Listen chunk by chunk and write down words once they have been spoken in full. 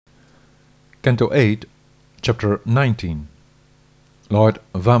Canto 8, Chapter 19. Lord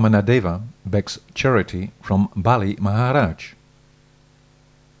Vāmanadeva Begs Charity from Bali Mahārāja.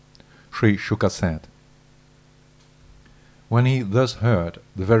 Sri Shuka said, when he thus heard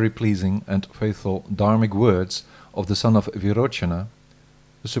the very pleasing and faithful dharmic words of the son of Virochana,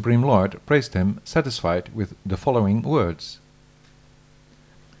 the Supreme Lord praised him, satisfied with the following words.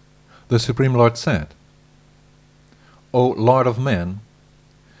 The Supreme Lord said, O Lord of men,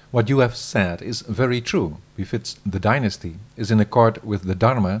 what you have said is very true, befits the dynasty, is in accord with the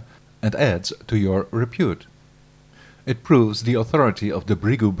Dharma, and adds to your repute. It proves the authority of the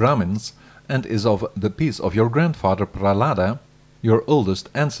Bhrigu Brahmins, and is of the peace of your grandfather Prahlada, your oldest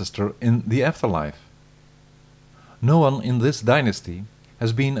ancestor in the afterlife. No one in this dynasty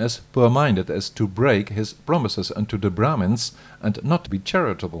has been as poor-minded as to break his promises unto the Brahmins and not to be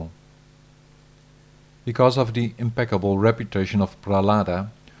charitable. Because of the impeccable reputation of Prahlada,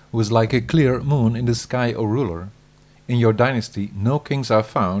 who is like a clear moon in the sky, O ruler, in your dynasty no kings are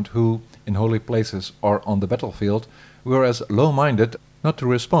found who, in holy places or on the battlefield, were as low-minded not to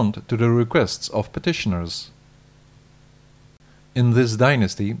respond to the requests of petitioners. In this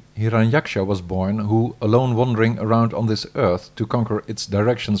dynasty Hiranyaksha was born, who, alone wandering around on this earth to conquer its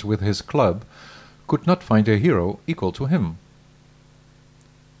directions with his club, could not find a hero equal to him.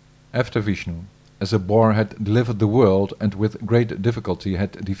 After Vishnu, as a boar had delivered the world and with great difficulty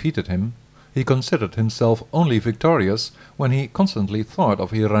had defeated him, he considered himself only victorious when he constantly thought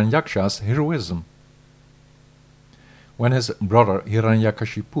of Hiranyaksha's heroism. When his brother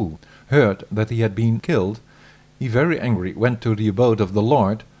Hiranyakashipu heard that he had been killed, he very angry went to the abode of the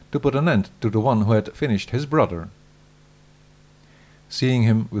Lord to put an end to the one who had finished his brother. Seeing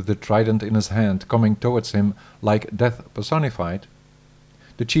him with the trident in his hand coming towards him like death personified,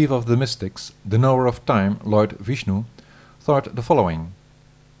 the chief of the mystics, the knower of time, Lord Vishnu, thought the following: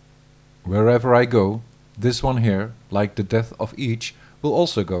 wherever I go, this one here, like the death of each, will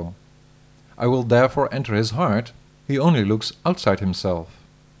also go. I will therefore enter his heart. He only looks outside himself.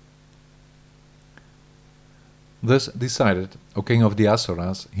 Thus decided, O king of the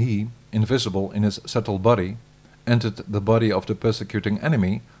Asuras, he, invisible in his subtle body, entered the body of the persecuting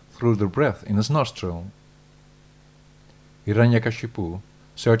enemy through the breath in his nostril. Hiranyakashipu,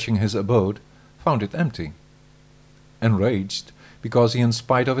 searching his abode, found it empty. Enraged, because he in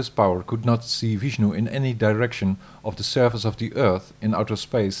spite of his power could not see Vishnu in any direction of the surface of the earth, in outer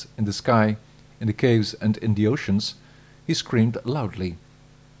space, in the sky, in the caves and in the oceans, he screamed loudly.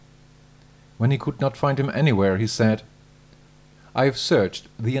 When he could not find him anywhere, he said, I have searched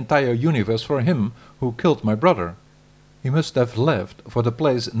the entire universe for him who killed my brother. He must have left for the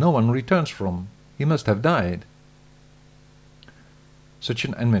place no one returns from. He must have died. Such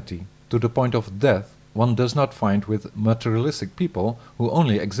an enmity, to the point of death, one does not find with materialistic people who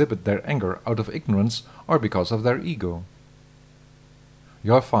only exhibit their anger out of ignorance or because of their ego.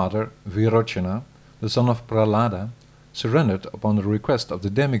 Your father, Virochana, the son of Prahlada, surrendered upon the request of the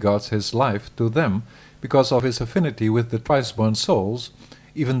demigods his life to them because of his affinity with the twice-born souls,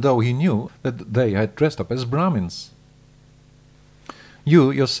 even though he knew that they had dressed up as Brahmins.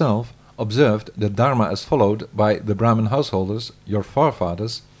 You yourself observed the Dharma as followed by the Brahmin householders, your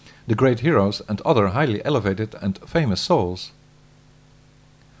forefathers, the great heroes and other highly elevated and famous souls.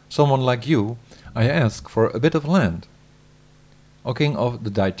 Someone like you, I ask for a bit of land. O king of the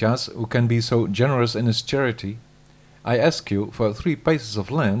Daityas, who can be so generous in his charity, I ask you for 3 paces of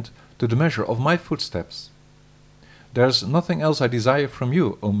land to the measure of my footsteps. There is nothing else I desire from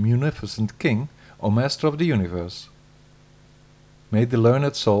you, O munificent king, O master of the universe. May the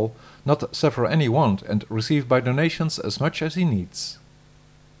learned soul not suffer any want and receive by donations as much as he needs.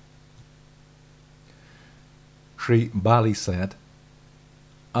 Sri Bali said,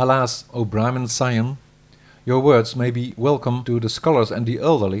 Alas, O Brahmin scion, your words may be welcome to the scholars and the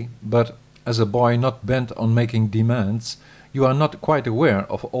elderly, but as a boy not bent on making demands, you are not quite aware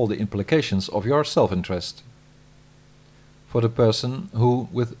of all the implications of your self-interest. For the person who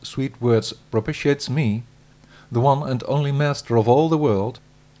with sweet words propitiates me, the one and only master of all the world,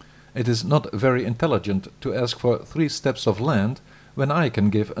 it is not very intelligent to ask for 3 steps of land when I can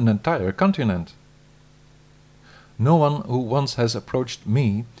give an entire continent. No one who once has approached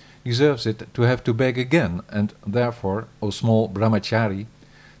me deserves it to have to beg again, and therefore, O small brahmachari,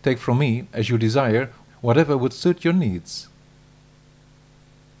 take from me, as you desire, whatever would suit your needs.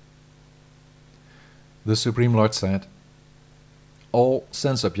 The Supreme Lord said, all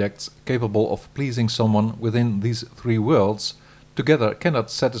sense objects capable of pleasing someone within these 3 worlds together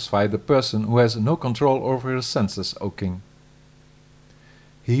cannot satisfy the person who has no control over his senses, O king.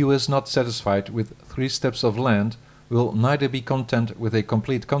 He who is not satisfied with 3 steps of land will neither be content with a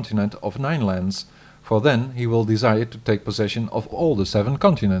complete continent of 9 lands, for then he will desire to take possession of all the 7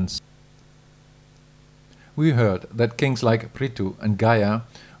 continents. We heard that kings like Prithu and Gaya,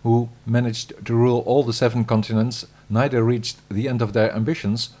 who managed to rule all the 7 continents, neither reached the end of their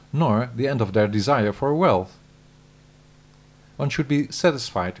ambitions nor the end of their desire for wealth. One should be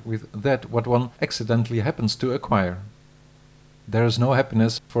satisfied with that what one accidentally happens to acquire. There is no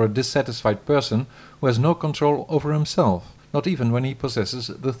happiness for a dissatisfied person who has no control over himself, not even when he possesses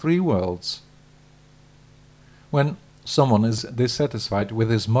the 3 worlds. When someone is dissatisfied with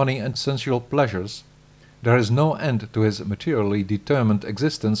his money and sensual pleasures, there is no end to his materially determined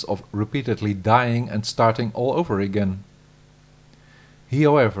existence of repeatedly dying and starting all over again. He,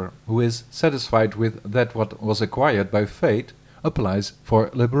 however, who is satisfied with that what was acquired by fate, applies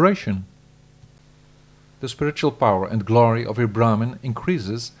for liberation. The spiritual power and glory of a Brahmin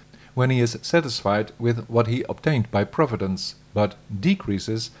increases when he is satisfied with what he obtained by providence, but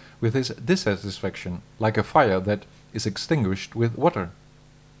decreases with his dissatisfaction, like a fire that is extinguished with water.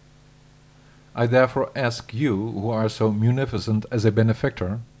 I therefore ask you, who are so munificent as a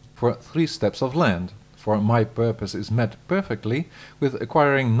benefactor, for 3 steps of land, for my purpose is met perfectly with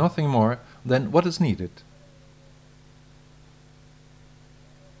acquiring nothing more than what is needed.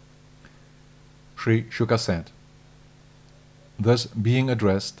 Sri Shuka said. Thus being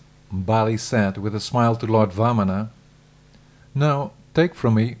addressed, Bali said with a smile to Lord Vāmana, "Now take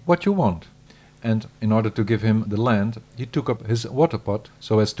from me what you want," and in order to give him the land, he took up his water pot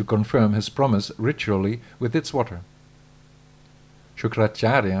so as to confirm his promise ritually with its water.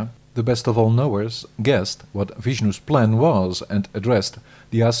 Shukracharya, the best of all knowers, guessed what Vishnu's plan was and addressed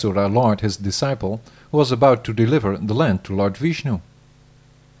the Asura Lord, his disciple, who was about to deliver the land to Lord Vishnu.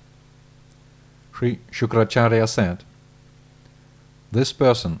 Sri Shukracharya said, "This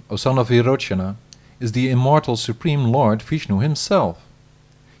person, O son of Virochana, is the immortal Supreme Lord Vishnu himself.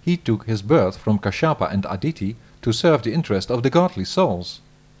 He took his birth from Kashyapa and Aditi to serve the interest of the godly souls.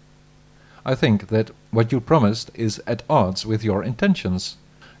 I think that what you promised is at odds with your intentions.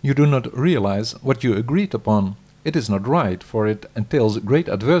 You do not realize what you agreed upon. It is not right, for it entails great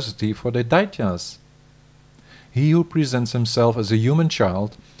adversity for the Daityas. He who presents himself as a human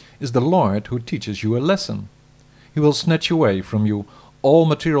child is the Lord who teaches you a lesson. He will snatch away from you all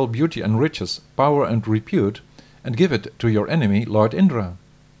material beauty and riches, power and repute, and give it to your enemy, Lord Indra.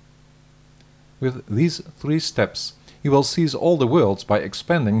 With these 3 steps, he will seize all the worlds by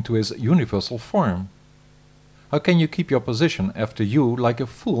expanding to his universal form. How can you keep your position after you, like a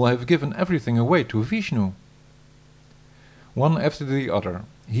fool, have given everything away to Vishnu? One after the other,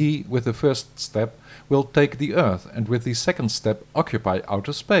 he with the first step will take the earth, and with the second step occupy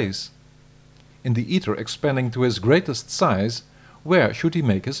outer space. In the ether expanding to his greatest size, where should he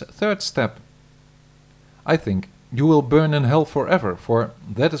make his 3rd step? I think you will burn in hell forever, for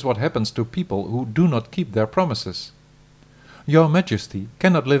that is what happens to people who do not keep their promises. Your Majesty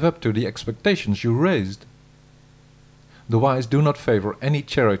cannot live up to the expectations you raised. The wise do not favor any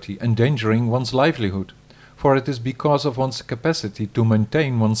charity endangering one's livelihood, for it is because of one's capacity to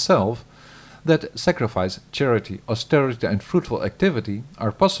maintain oneself that sacrifice, charity, austerity and fruitful activity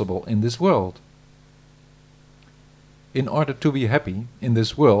are possible in this world. In order to be happy in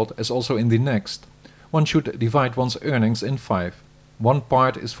this world as also in the next, one should divide one's earnings in 5. 1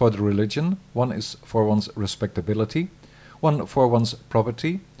 part is for the religion, 1 is for one's respectability, 1 for one's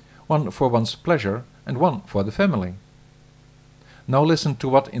property, 1 for one's pleasure, and 1 for the family. Now listen to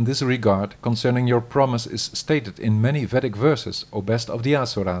what in this regard concerning your promise is stated in many Vedic verses, O best of the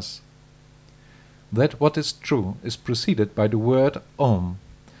Asuras. That what is true is preceded by the word Om,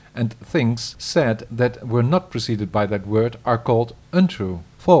 and things said that were not preceded by that word are called untrue,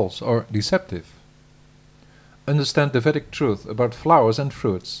 false or deceptive. Understand the Vedic truth about flowers and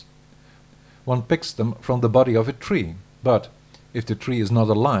fruits. One picks them from the body of a tree, but if the tree is not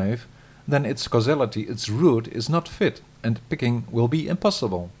alive, then its causality, its root, is not fit, and picking will be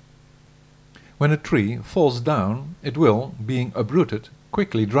impossible. When a tree falls down, it will, being uprooted,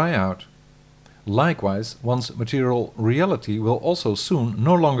 quickly dry out. Likewise, one's material reality will also soon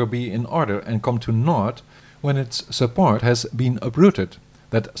no longer be in order and come to naught when its support has been uprooted.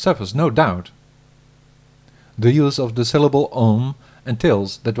 That suffers no doubt. The use of the syllable Om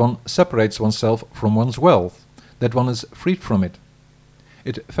entails that one separates oneself from one's wealth, that one is freed from it.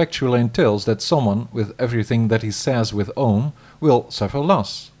 It factually entails that someone, with everything that he says with Om, will suffer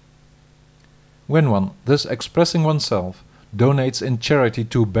loss. When one, thus expressing oneself, donates in charity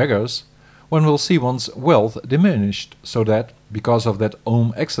to beggars, one will see one's wealth diminished, so that, because of that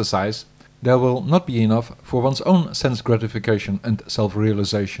Om exercise, there will not be enough for one's own sense gratification and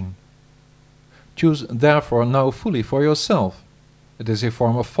self-realization. Choose therefore now fully for yourself. It is a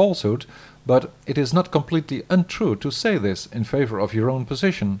form of falsehood, but it is not completely untrue to say this in favor of your own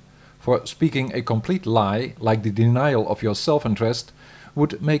position, for speaking a complete lie, like the denial of your self-interest,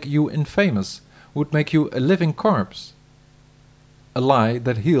 would make you infamous, would make you a living corpse. A lie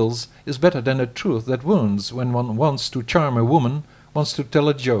that heals is better than a truth that wounds when one wants to charm a woman, wants to tell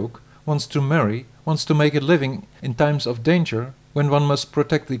a joke, wants to marry, wants to make a living in times of danger, when one must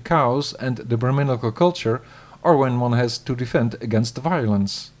protect the cows and the Brahminical culture, or when one has to defend against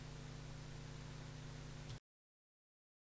violence.